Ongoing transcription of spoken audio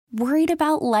Worried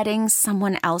about letting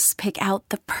someone else pick out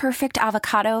the perfect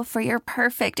avocado for your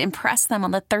perfect impress them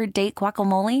on the third date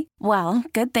guacamole? Well,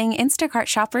 good thing Instacart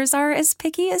shoppers are as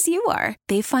picky as you are.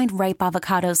 They find ripe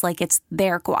avocados like it's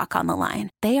their guac on the line.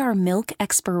 They are milk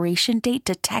expiration date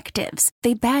detectives.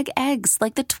 They bag eggs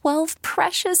like the 12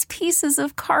 precious pieces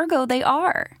of cargo they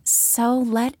are. So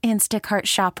let Instacart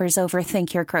shoppers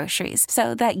overthink your groceries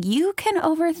so that you can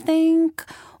overthink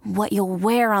what you'll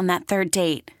wear on that third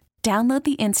date. Download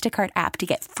the Instacart app to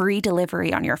get free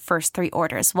delivery on your first 3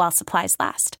 orders while supplies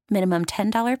last. Minimum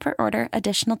 $10 per order.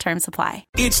 Additional terms apply.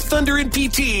 It's Thunder and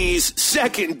PT's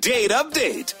Second Date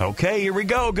Update. Okay, here we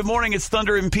go. Good morning. It's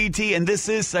Thunder and PT, and this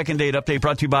is Second Date Update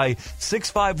brought to you by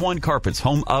 651 Carpets,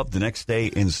 home of the next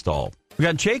day install. We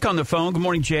got Jake on the phone. Good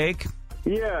morning, Jake.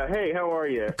 Yeah. Hey, how are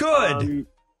you? Good.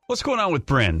 What's going on with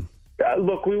Bryn?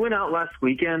 Look, we went out last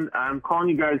weekend. I'm calling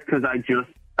you guys because I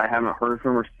haven't heard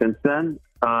from her since then.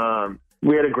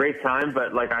 We had a great time,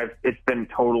 but it's been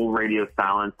total radio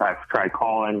silence. I've tried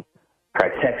calling,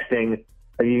 tried texting.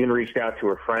 I've even reached out to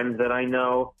her friends that I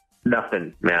know.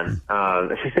 Nothing, man.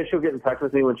 She said she'll get in touch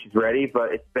with me when she's ready,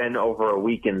 but it's been over a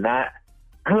week, and that's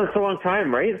a long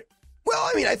time, right? Well,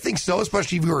 I mean, I think so,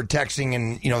 especially if we were texting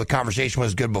and, the conversation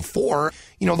was good before.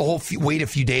 The whole wait a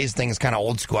few days thing is kind of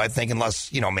old school, I think,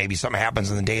 unless, maybe something happens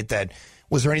in the date that...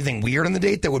 Was there anything weird in the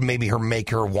date that would maybe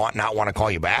make her not want to call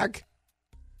you back?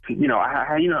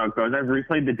 How it goes. I've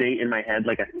replayed the date in my head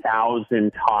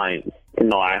 1,000 times in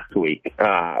the last week.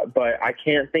 But I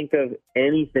can't think of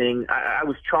anything. I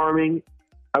was charming.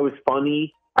 I was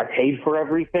funny. I paid for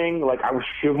everything. I was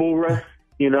chivalrous,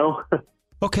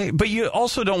 Okay, but you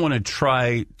also don't want to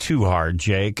try too hard,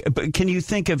 Jake. But can you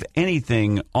think of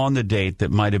anything on the date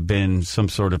that might have been some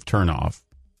sort of turnoff?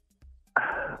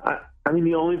 I mean,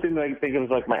 the only thing that I can think of is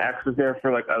my ex was there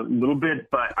for a little bit,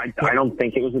 but I don't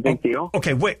think it was a big deal.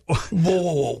 Okay, wait.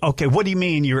 Whoa. Okay, what do you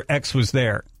mean your ex was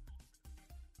there?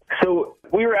 So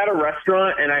we were at a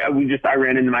restaurant, and I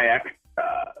ran into my ex.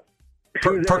 She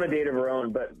was on a date of her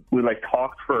own, but we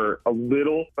talked for a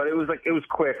little, but it was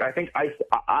quick. I think I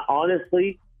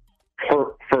honestly,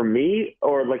 for me,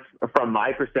 or from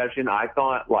my perception, I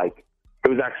thought it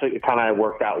was actually kind of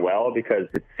worked out well because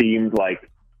it seemed like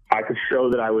I could show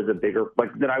that I was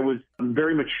that I was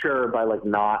very mature by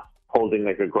not holding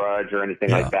a grudge or anything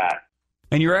like that.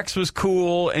 And your ex was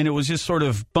cool, and it was just sort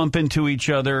of bump into each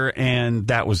other, and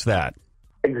that was that.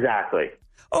 Exactly.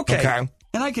 Okay.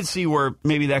 And I could see where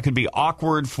maybe that could be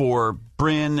awkward for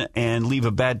Bryn and leave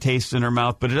a bad taste in her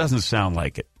mouth, but it doesn't sound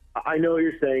like it. I know what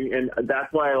you're saying, and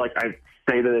that's why I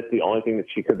say that it's the only thing that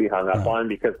she could be hung up on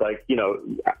because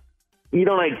you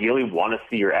don't ideally want to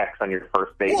see your ex on your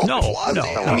first date. No.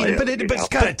 I mean, but it's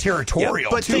kind of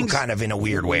territorial, too, kind of in a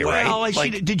weird way, right? Well,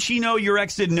 did she know your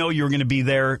ex didn't know you were going to be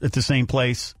there at the same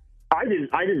place? I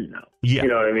didn't know. Yeah. You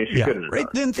know what I mean? She couldn't have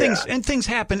right? known. Then things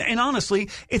happen. And honestly,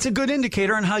 it's a good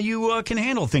indicator on how you can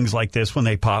handle things like this when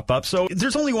they pop up. So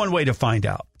there's only one way to find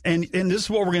out. And this is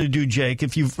what we're going to do, Jake.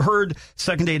 If you've heard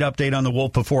Second Date Update on the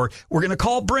Wolf before, we're going to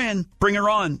call Bryn, bring her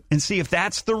on, and see if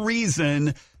that's the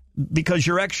reason, because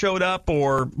your ex showed up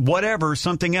or whatever,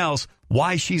 something else,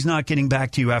 why she's not getting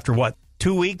back to you after what?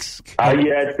 2 weeks?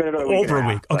 It's been about a week. Over a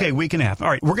week. Okay, week and a half. All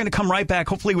right, we're going to come right back,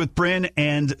 hopefully with Bryn,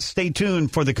 and stay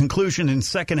tuned for the conclusion and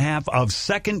second half of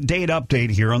Second Date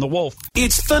Update here on The Wolf.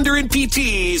 It's Thunder and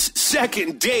PT's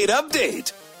Second Date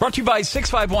Update. Brought to you by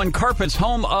 651 Carpets,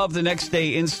 home of the next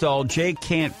day install. Jake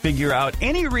can't figure out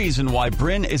any reason why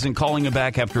Bryn isn't calling him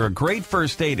back after a great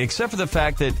first date, except for the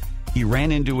fact that he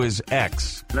ran into his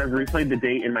ex. I've replayed the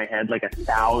date in my head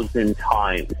 1,000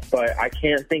 times, but I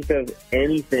can't think of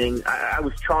anything. I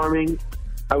was charming.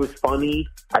 I was funny.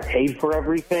 I paid for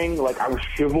everything. I was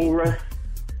chivalrous.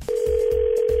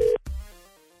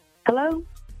 Hello?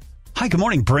 Hi, good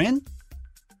morning, Bryn.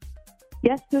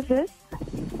 Yes, this is.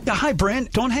 Yeah, hi, Bryn.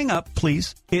 Don't hang up,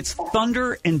 please. It's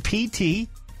Thunder and PT,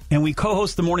 and we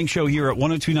co-host the morning show here at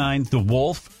 102.9 The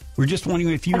Wolf. We're just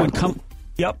wondering if you would come...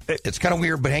 Yep. It's kind of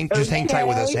weird, but hang tight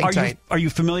with us. Hang tight. Are you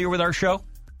familiar with our show?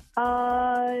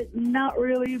 Not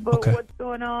really, but Okay. What's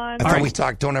going on? I thought we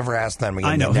talked. Don't ever ask them.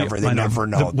 I know. They never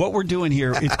know. What we're doing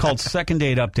here, it's called Second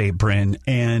Date Update, Bryn,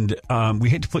 and we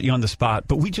hate to put you on the spot,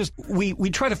 but we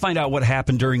try to find out what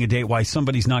happened during a date, why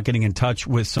somebody's not getting in touch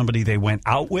with somebody they went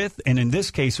out with, and in this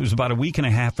case, it was about a week and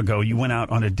a half ago. You went out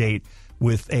on a date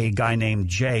with a guy named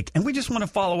Jake, and we just want to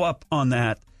follow up on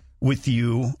that with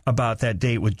you about that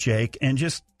date with Jake, and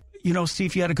just see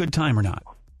if you had a good time or not.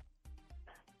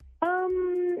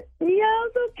 Yeah,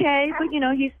 it was okay, but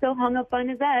he still hung up on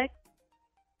his ex.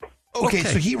 Okay,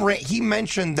 so he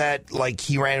mentioned that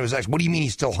he ran into his ex. What do you mean he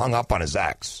still hung up on his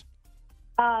ex?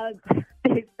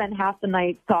 they spent half the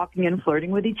night talking and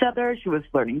flirting with each other. She was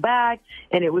flirting back,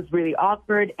 and it was really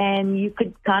awkward, and you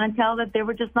could kind of tell that they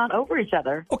were just not over each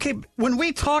other. Okay, when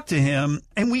we talked to him,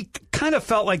 and we kind of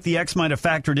felt like the ex might have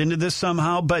factored into this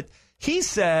somehow, but he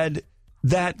said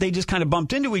that they just kind of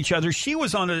bumped into each other. She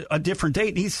was on a different date,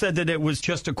 and he said that it was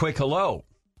just a quick hello.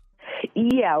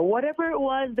 Yeah, whatever it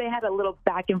was, they had a little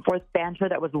back and forth banter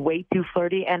that was way too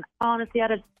flirty, and honestly, I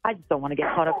just don't want to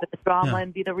get caught up with the drama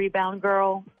and be the rebound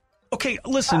girl. Okay,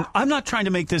 listen, I'm not trying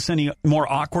to make this any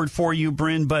more awkward for you,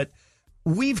 Bryn, but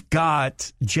we've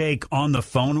got Jake on the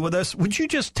phone with us. Would you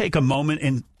just take a moment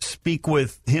and speak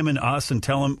with him and us and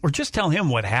tell him, or just tell him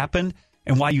what happened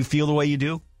and why you feel the way you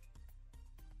do?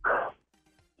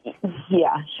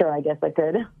 Yeah, sure, I guess I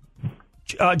could.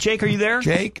 Jake, are you there?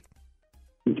 Jake?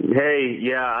 Hey,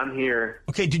 yeah, I'm here.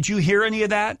 Okay, did you hear any of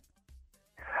that?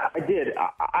 I did.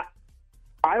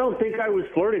 I don't think I was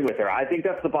flirting with her. I think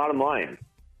that's the bottom line.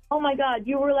 Oh, my God,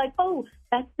 you were like, oh,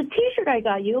 that's the T-shirt I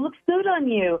got you. It looks good on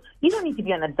you. You don't need to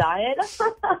be on a diet.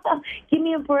 Give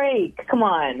me a break. Come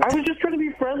on. I was just trying to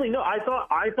be friendly. No, I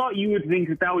thought you would think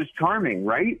that was charming,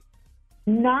 right?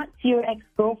 Not to your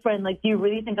ex-girlfriend. Like, do you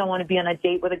really think I want to be on a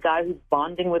date with a guy who's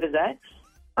bonding with his ex?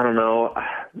 I don't know.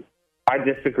 I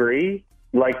disagree.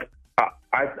 Like,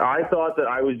 I thought that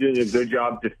I was doing a good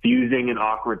job diffusing an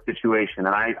awkward situation,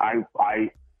 and I'm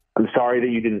sorry that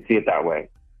you didn't see it that way.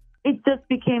 It just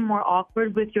became more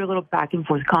awkward with your little back and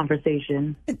forth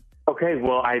conversation. Okay,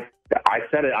 well, I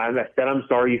said it. I said I'm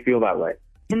sorry you feel that way.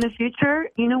 In the future,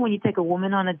 when you take a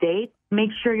woman on a date,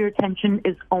 make sure your attention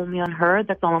is only on her.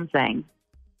 That's all I'm saying.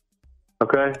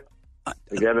 Okay. I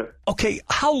get it. Okay,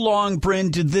 how long,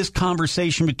 Bryn, did this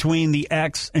conversation between the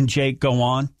ex and Jake go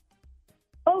on?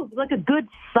 Oh, like a good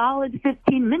solid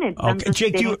 15 minutes. Okay, I'm just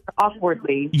Jake,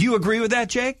 awkwardly. You agree with that,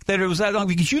 Jake? That it was that long?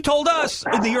 Because you told us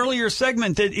in the earlier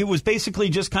segment that it was basically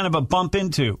just kind of a bump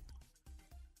into.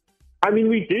 I mean,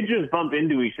 we did just bump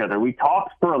into each other. We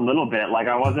talked for a little bit. Like,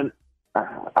 I wasn't,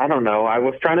 I don't know. I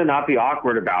was trying to not be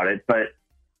awkward about it, but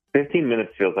 15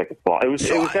 minutes feels like it's long. It was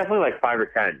definitely like 5 or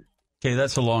 10. Okay,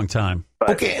 that's a long time. But,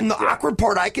 okay, and the awkward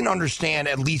part, I can understand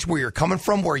at least where you're coming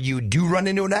from, where you do run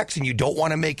into an ex and you don't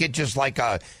want to make it just like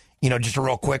a, just a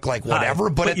real quick, like whatever.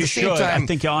 But at the same time, I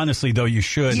think honestly, though, you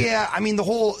should. Yeah, I mean,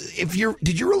 did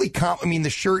you really the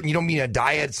shirt, and you don't mean a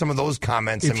diet, some of those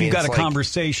comments. If you've got a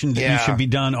conversation that you should be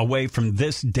done away from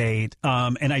this date,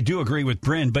 and I do agree with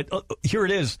Bryn, but here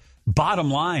it is. Bottom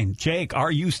line, Jake,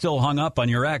 are you still hung up on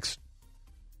your ex?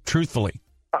 Truthfully.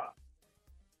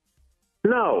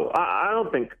 No, I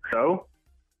don't think so.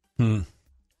 And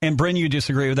Bryn, you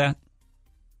disagree with that?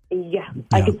 Yeah,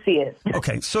 I can see it.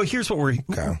 Okay, so here's what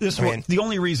the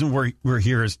only reason we're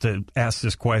here is to ask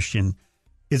this question.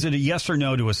 Is it a yes or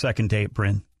no to a second date,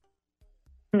 Bryn?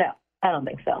 No, I don't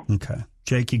think so. Okay.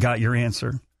 Jake, you got your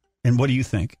answer. And what do you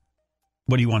think?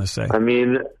 What do you want to say? I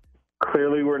mean,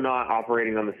 clearly we're not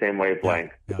operating on the same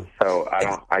wavelength. Yeah. So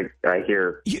I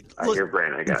hear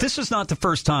Bryn, I guess. This is not the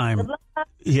first time.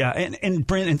 Yeah, and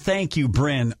Bryn, and thank you,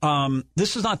 Bryn.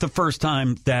 This is not the first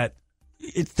time that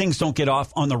things don't get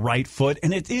off on the right foot,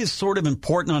 and it is sort of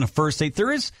important on a first date.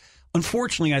 There is,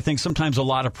 unfortunately, I think sometimes a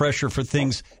lot of pressure for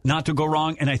things not to go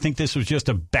wrong, and I think this was just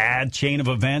a bad chain of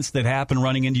events that happened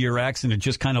running into your ex, and it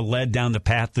just kind of led down the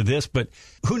path to this, but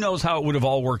who knows how it would have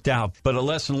all worked out. But a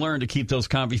lesson learned to keep those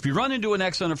if you run into an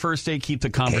ex on a first date, keep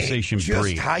the conversation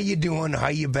brief. How you doing, how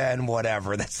you been,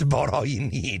 whatever. That's about all you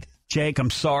need. Jake, I'm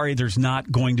sorry there's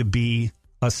not going to be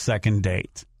a second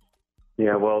date.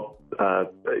 Yeah, well,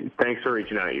 thanks for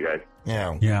reaching out, you guys.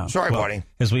 Yeah. Sorry, buddy.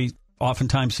 As we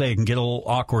oftentimes say, it can get a little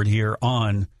awkward here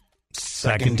on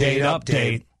Second Date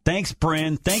Update. Thanks,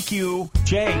 Bryn. Thank you,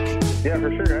 Jake. Yeah,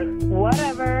 for sure, guys.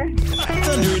 Whatever.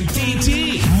 Thunder and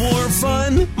DT. More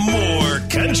fun, more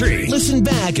country. Listen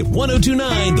back at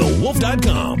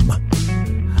 1029thewolf.com.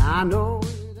 I know.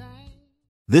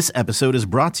 This episode is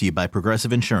brought to you by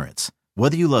Progressive Insurance.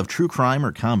 Whether you love true crime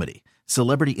or comedy,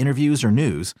 celebrity interviews or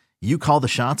news, you call the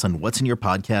shots on what's in your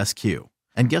podcast queue.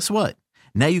 And guess what?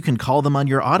 Now you can call them on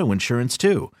your auto insurance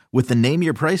too with the Name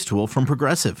Your Price tool from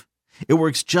Progressive. It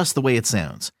works just the way it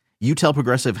sounds. You tell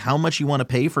Progressive how much you want to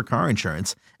pay for car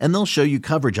insurance, and they'll show you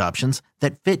coverage options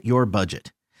that fit your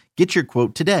budget. Get your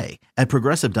quote today at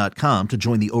Progressive.com to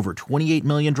join the over 28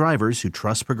 million drivers who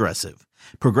trust Progressive.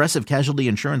 Progressive Casualty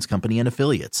Insurance Company and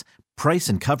Affiliates. Price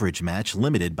and coverage match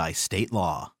limited by state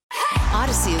law.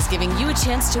 Odyssey is giving you a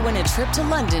chance to win a trip to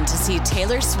London to see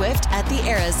Taylor Swift at the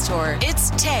Eras Tour. It's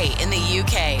Tay in the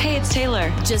UK. Hey, it's Taylor.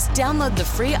 Just download the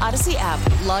free Odyssey app,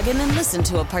 log in and listen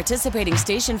to a participating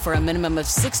station for a minimum of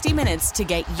 60 minutes to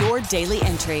get your daily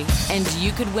entry. And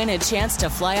you could win a chance to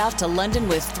fly off to London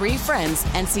with 3 friends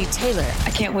and see Taylor.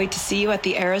 I can't wait to see you at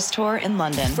the Eras Tour in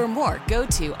London. For more, go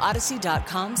to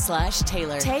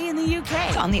odyssey.com/Taylor. Tay in the UK.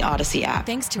 It's on the Odyssey app.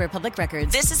 Thanks to Republic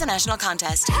Records. This is a national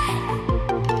contest.